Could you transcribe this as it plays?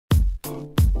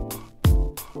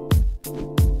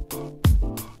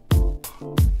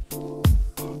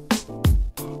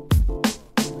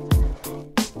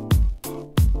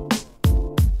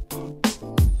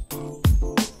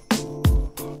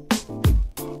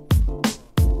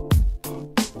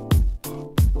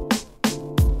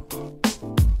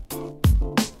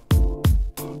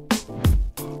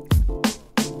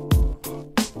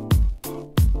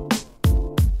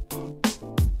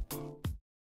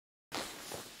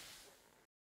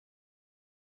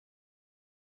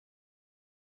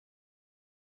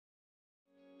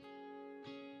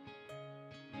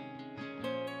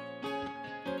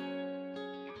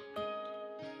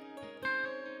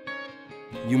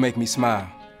You make me smile.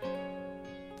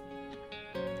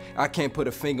 I can't put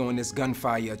a finger on this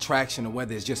gunfire attraction or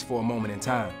whether it's just for a moment in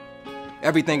time.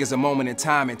 Everything is a moment in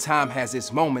time, and time has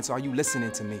its moments. Are you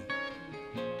listening to me?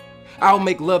 I'll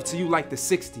make love to you like the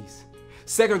 60s.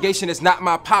 Segregation is not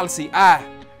my policy. I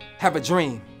have a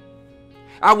dream.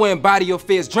 I will embody your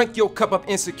fears, drink your cup of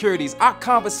insecurities. Our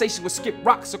conversation will skip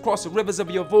rocks across the rivers of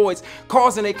your voids,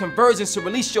 causing a convergence to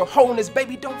release your wholeness.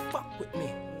 Baby, don't fuck with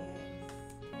me.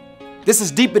 This is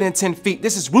deeper than 10 feet.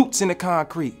 This is roots in the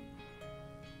concrete.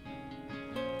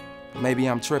 Maybe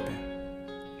I'm tripping.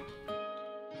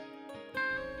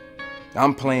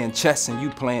 I'm playing chess and you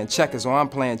playing checkers, or I'm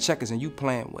playing checkers and you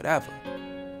playing whatever.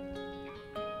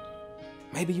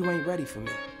 Maybe you ain't ready for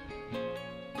me.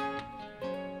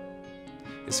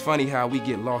 It's funny how we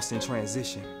get lost in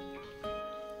transition. I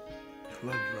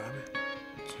love you,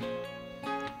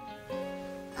 Robin.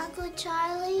 Uncle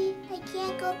Charlie, I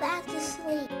can't go back to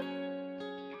sleep.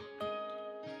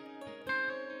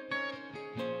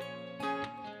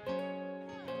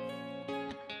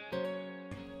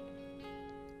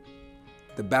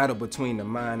 The battle between the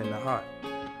mind and the heart.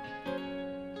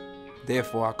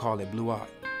 Therefore, I call it blue art.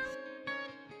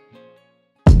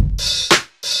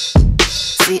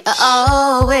 See,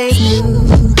 I always knew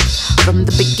from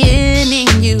the beginning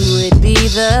you would be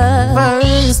the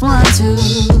first one to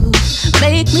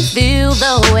make me feel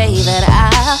the way that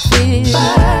I feel.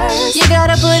 First, you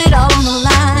gotta put it all on the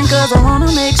line, cause I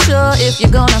wanna make sure if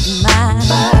you're gonna be mine.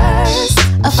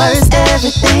 First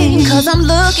everything, cause I'm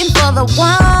looking for the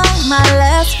one, my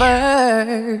last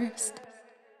first.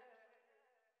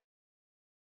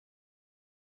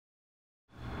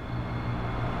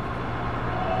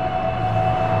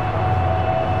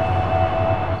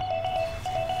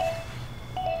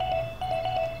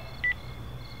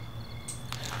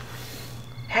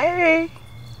 Hey!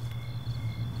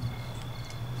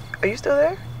 Are you still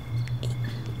there?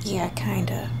 Yeah,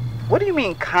 kinda. What do you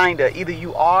mean, kinda? Either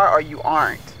you are or you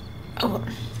aren't. Oh,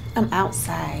 I'm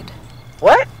outside.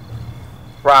 What?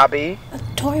 Robbie?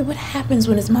 Tori, what happens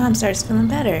when his mom starts feeling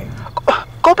better?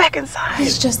 Go back inside.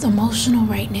 He's just emotional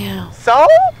right now. So?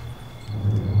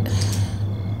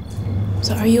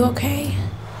 So are you okay?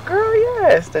 Girl,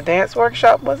 yes. The dance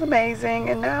workshop was amazing,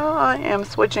 and now I am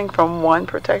switching from one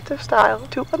protective style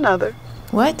to another.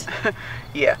 What?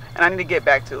 Yeah, and I need to get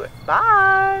back to it.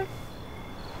 Bye!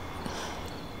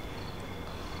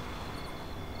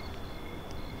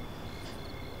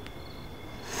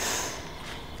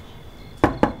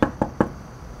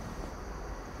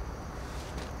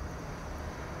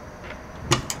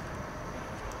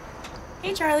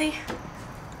 Hey, Charlie.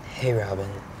 Hey, Robin.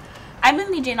 I'm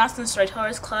in the Jane Austen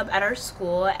Storytellers Club at our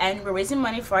school, and we're raising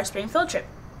money for our spring field trip.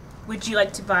 Would you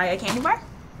like to buy a candy bar?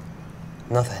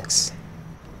 No thanks.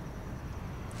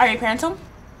 Are your parents home?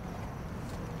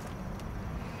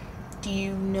 Do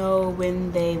you know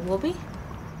when they will be?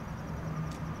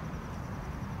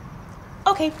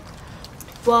 Okay.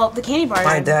 Well, the candy bar...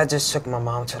 My dad just took my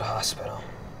mom to the hospital.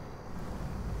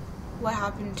 What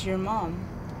happened to your mom?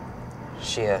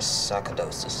 She has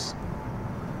sarcoidosis.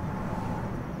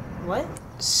 What?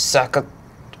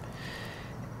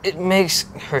 It makes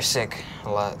her sick a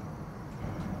lot.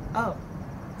 Oh.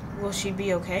 Will she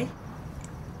be okay?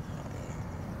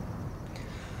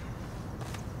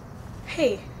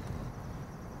 Hey.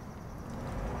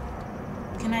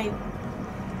 Can I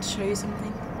show you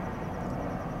something?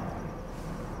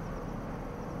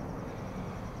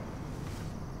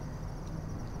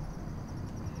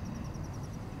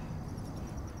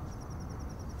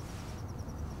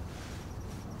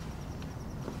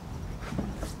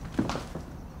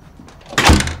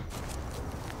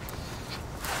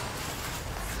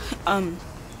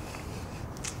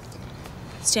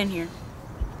 Stand here.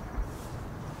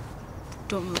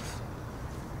 Don't move.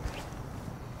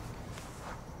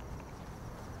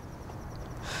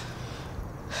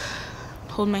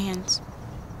 Hold my hands.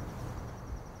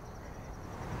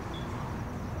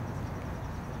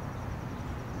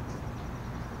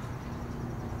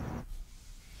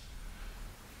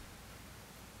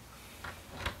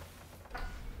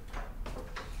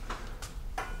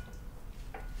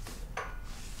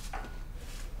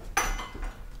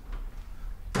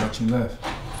 You left.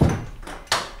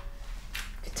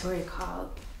 Victoria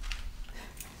called.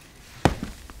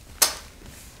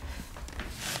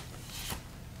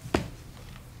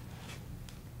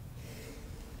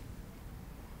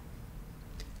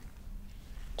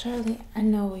 Charlie, I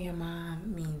know your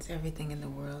mom means everything in the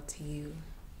world to you.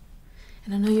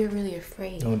 And I know you're really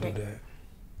afraid. Don't do that.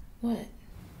 What?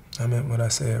 I meant what I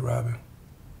said, Robin.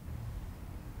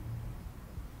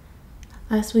 I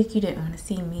Last week you didn't want to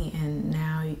see me, and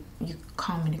now you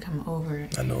called me to come over.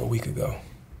 I know, a week ago.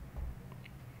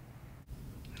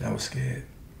 I was scared.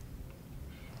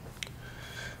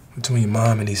 Between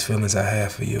Mom and these feelings I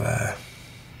have for you, I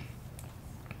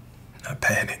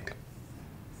panicked.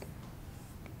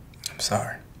 I'm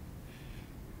sorry.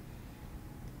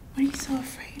 What are you so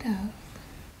afraid of?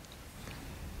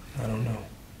 I don't know.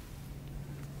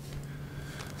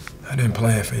 I didn't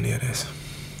plan for any of this.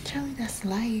 Charlie, that's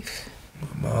life.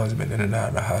 My mom's been in and out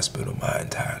of the hospital my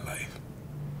entire life.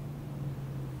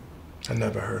 I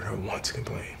never heard her once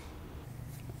complain.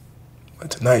 But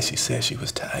tonight she said she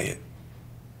was tired.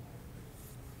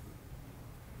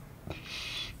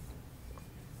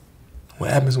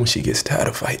 What happens when she gets tired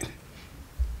of fighting?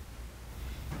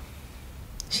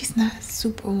 She's not a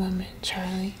superwoman,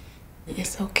 Charlie.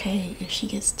 It's okay if she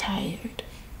gets tired.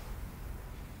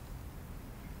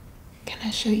 Can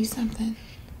I show you something?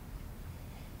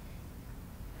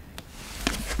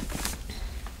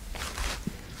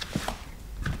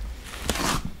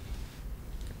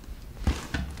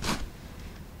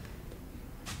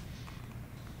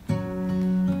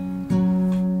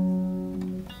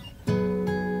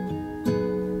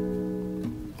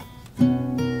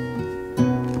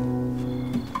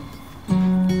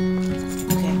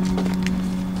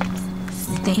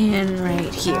 Stand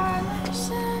right here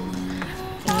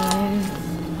and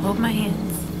hold my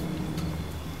hands.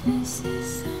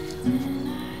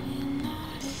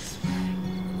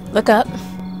 Look up.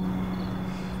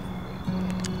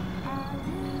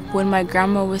 When my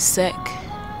grandma was sick,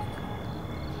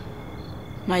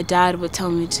 my dad would tell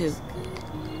me to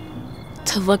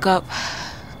look up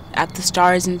at the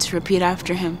stars and to repeat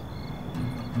after him.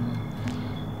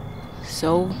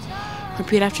 So,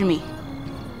 repeat after me.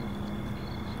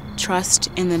 Trust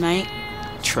in the night.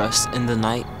 Trust in the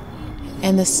night.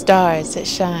 And the stars that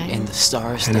shine. And the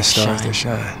stars And that the stars shine. that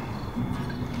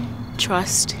shine.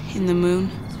 Trust in the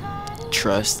moon.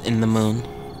 Trust in the moon.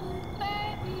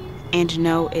 And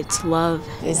know its love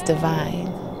Is divine.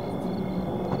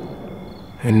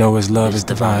 And know His love is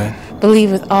divine.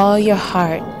 Believe with all your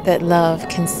heart that love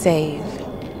can save.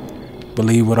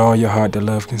 Believe with all your heart that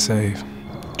love can save.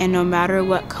 And no matter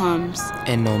what comes,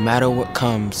 And no matter what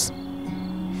comes,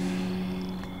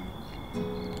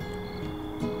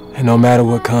 And no matter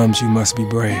what comes, you must be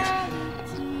brave.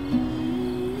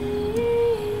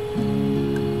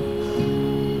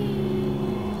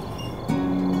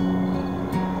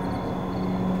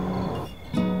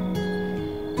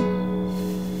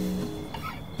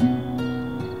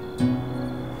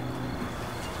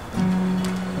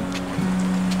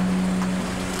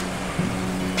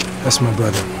 That's my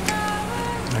brother.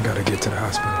 I gotta get to the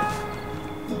hospital.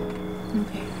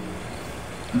 Okay.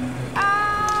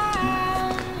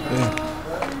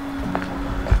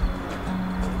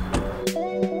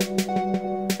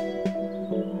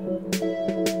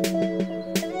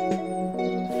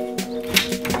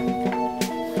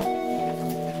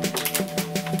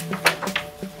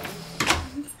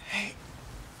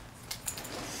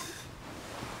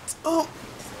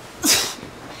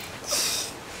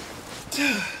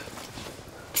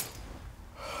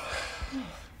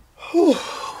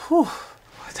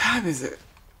 What time is it?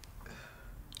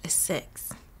 It's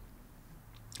 6.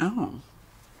 Oh.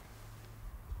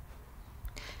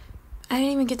 I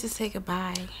didn't even get to say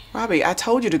goodbye. Robbie, I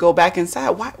told you to go back inside.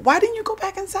 Why didn't you go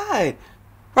back inside?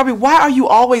 Robbie, why are you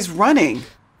always running?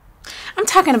 I'm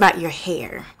talking about your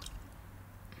hair.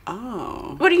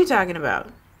 Oh. What are you talking about?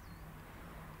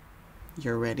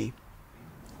 You're ready.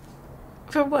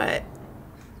 For what?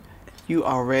 You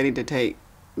are ready to take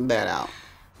that out.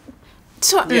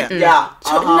 Yeah. Yeah.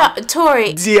 No,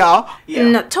 Tori. Yeah.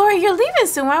 No, Tori, you're leaving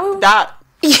soon. Why would Stop.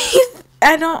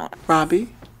 I don't. Robbie,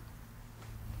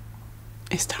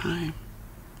 it's time.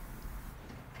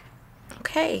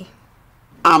 Okay.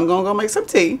 I'm gonna go make some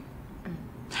tea.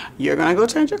 You're gonna go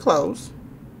change your clothes.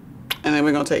 And then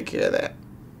we're gonna take care of that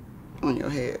on your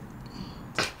head.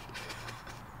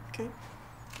 Okay?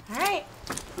 All right.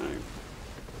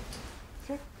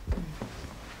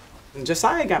 And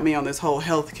Josiah got me on this whole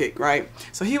health kick, right?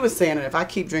 So he was saying that if I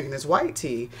keep drinking this white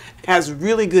tea, it has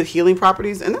really good healing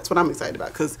properties, and that's what I'm excited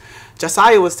about. Because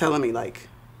Josiah was telling me, like,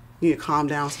 you need to calm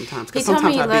down sometimes. Because He told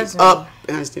me sometimes he I loves be me. up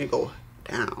and I just need to go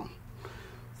down.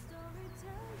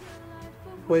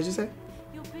 What did you say?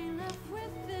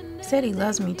 He said he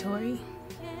loves me, Tori.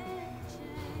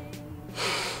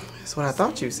 That's what I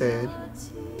thought you said.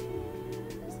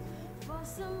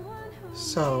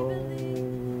 So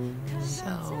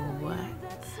what?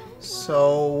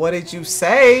 So what did you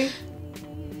say?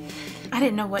 I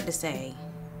didn't know what to say.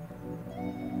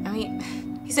 I mean,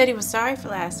 he said he was sorry for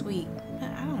last week.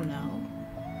 I don't know.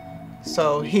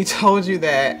 So he told you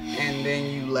that and then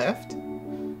you left?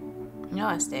 No,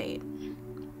 I stayed.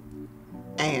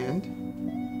 And?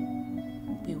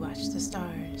 We watched the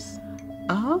stars.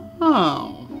 Oh,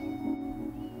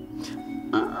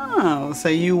 so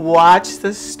you watched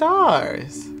the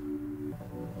stars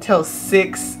till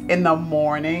 6 in the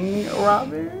morning,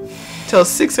 Robin? Till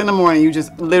 6 in the morning, you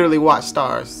just literally watched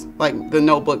stars. Like The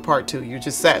Notebook Part 2. You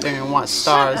just sat there and watched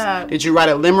stars. Up. Did you write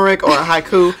a limerick or a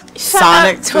haiku? Shut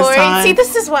Sonic up, this Tori. time? See,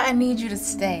 this is why I need you to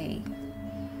stay.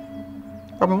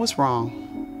 Robin, what's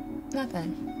wrong?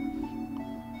 Nothing.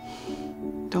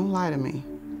 Don't lie to me.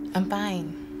 I'm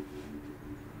fine.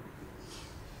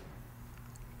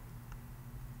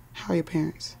 How are your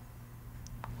parents?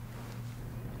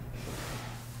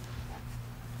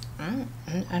 I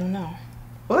don't know.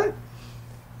 What?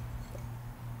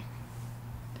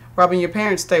 Robin, your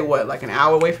parents stay what, like an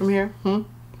hour away from here?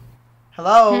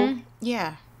 Hello?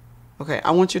 Yeah. Okay,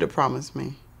 I want you to promise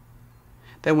me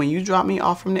that when you drop me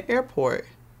off from the airport,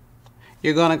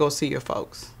 you're gonna go see your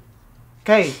folks.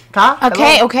 Okay, Ka?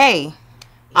 Okay, Hello? okay.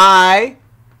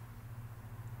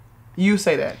 You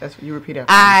say that. That's what you repeat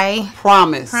after me. I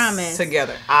promise. Promise.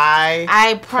 Together.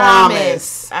 I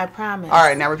promise. I promise. All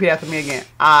right, now repeat after me again.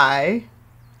 I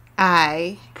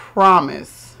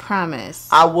promise. Promise.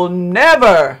 I will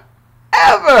never,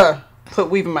 ever put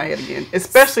weave in my head again.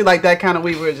 Especially like that kind of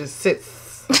weave where it just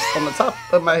sits on the top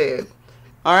of my head.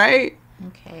 All right?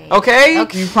 Okay. Okay?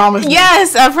 You promise me?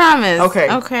 Yes, I promise. Okay.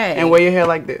 Okay. And wear your hair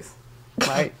like this.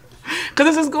 Right?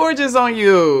 Because this is gorgeous on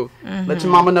you. Let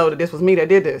your mama know that this was me that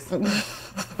did this. All right,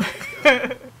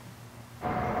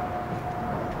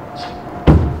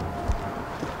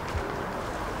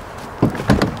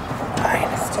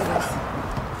 let's do this.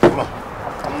 Come on.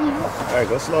 All right,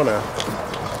 go slow now.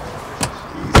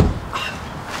 Easy.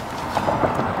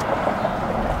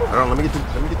 Hold on, let me get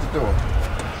the door.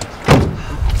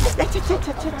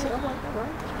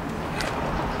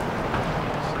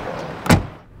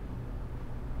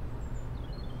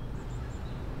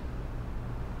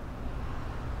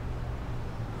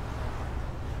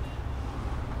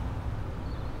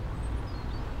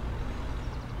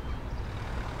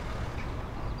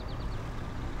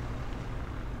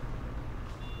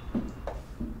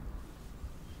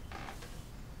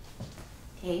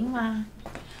 Hey, Ma.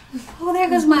 Oh, there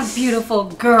goes my beautiful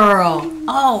girl.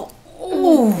 Oh,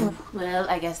 ooh. Well,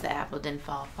 I guess the apple didn't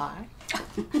fall far.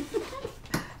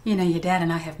 You know, your dad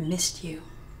and I have missed you.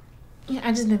 Yeah,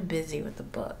 I just been busy with the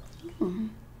book.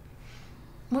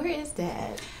 Where is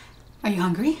Dad? Are you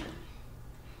hungry?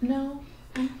 No,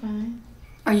 I'm fine.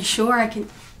 Are you sure I can?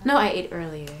 No, I ate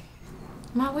earlier.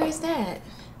 Ma, where's Dad?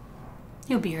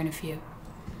 He'll be here in a few.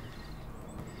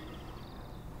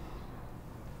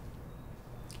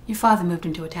 Your father moved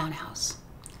into a townhouse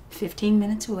 15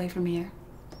 minutes away from here.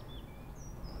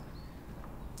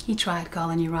 He tried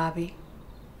calling you, Robbie.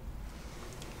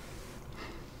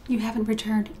 You haven't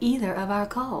returned either of our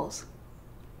calls.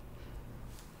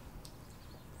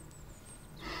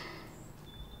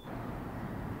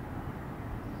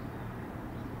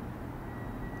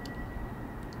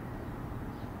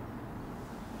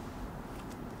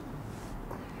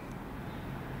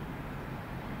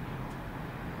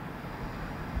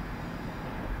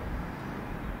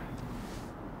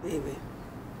 Baby,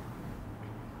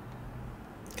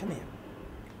 come here.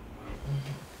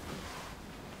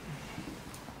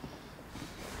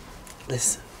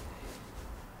 Listen,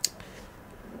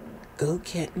 go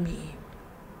get me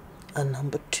a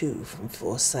number 2 from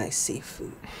Forsyth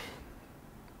Seafood.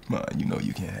 Ma, you know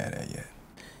you can't have that yet.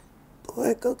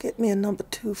 Boy, go get me a number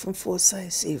 2 from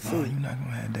Forsyth Seafood. Ma, you're not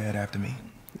gonna have Dad after me.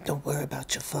 Don't worry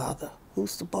about your father.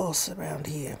 Who's the boss around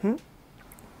here, You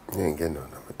ain't getting no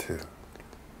number 2.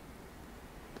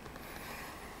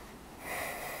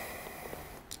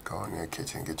 Go in your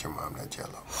kitchen and get your mom that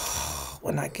Jello.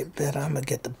 When I get better, I'm gonna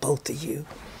get the both of you.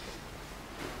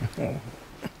 I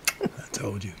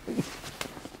told you.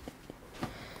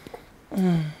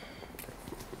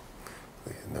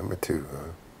 Number 2,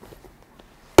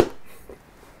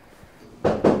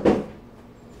 huh?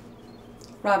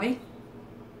 Robbie?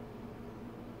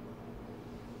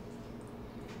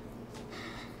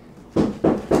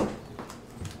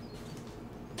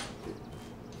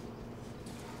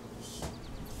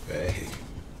 Hey.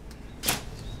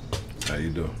 How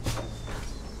you doing?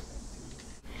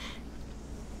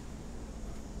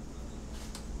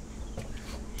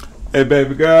 Hey,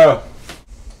 baby girl.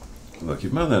 Look,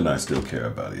 your mother and I still care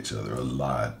about each other a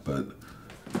lot, but...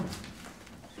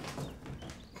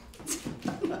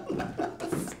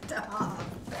 Stop.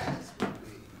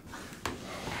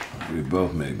 We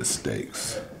both made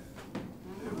mistakes.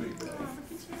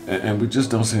 And we just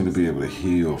don't seem to be able to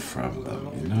heal from them,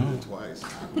 you know?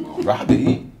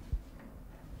 Robbie.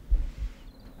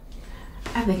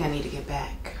 I think I need to get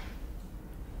back.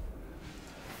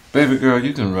 Baby girl,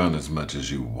 you can run as much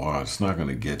as you want. It's not going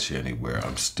to get you anywhere.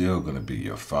 I'm still going to be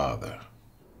your father.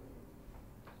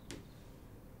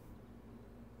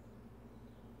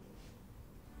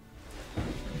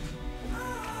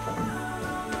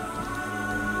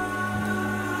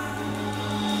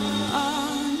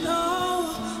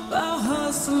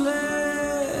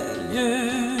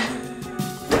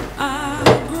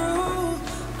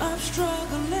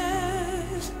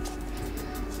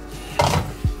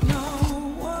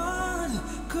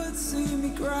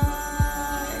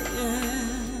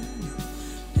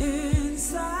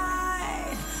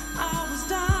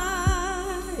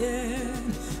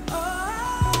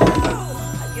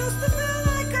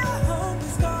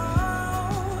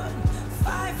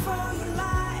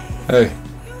 Hey.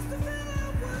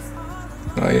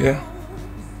 Oh, yeah?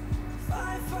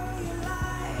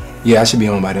 Yeah, I should be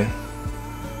home by then.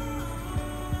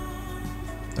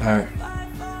 All right.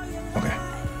 Okay.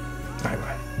 All right,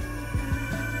 bye.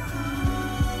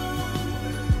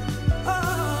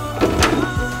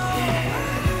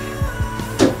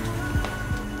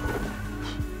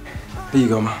 Here you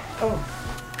go, Ma. Oh.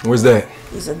 Where's that?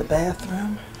 He's in the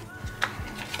bathroom.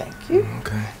 Thank you.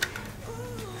 Okay.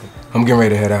 I'm getting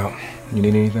ready to head out. You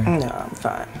need anything? No, I'm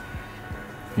fine.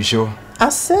 You sure? I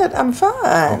said I'm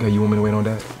fine. Okay, you want me to wait on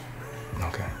that?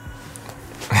 Okay.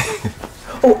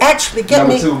 Oh, actually, get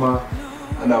me. Number 2, Ma.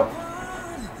 I know.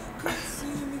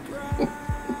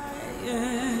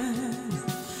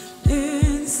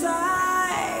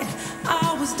 Inside,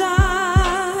 I was dying.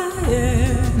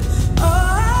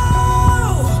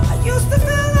 Oh, I used to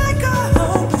feel like our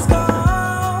hope is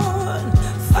gone.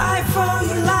 Fight for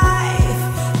your life.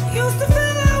 Used to feel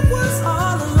I was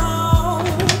all alone.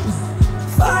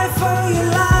 Fight for your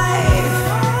life.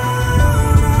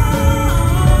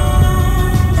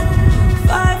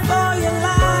 Fight for your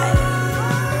life.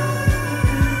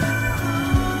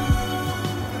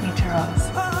 Hey, Charles.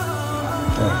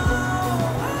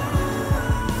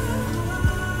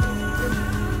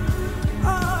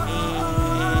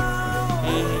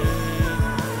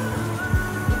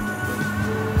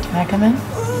 Can I come in?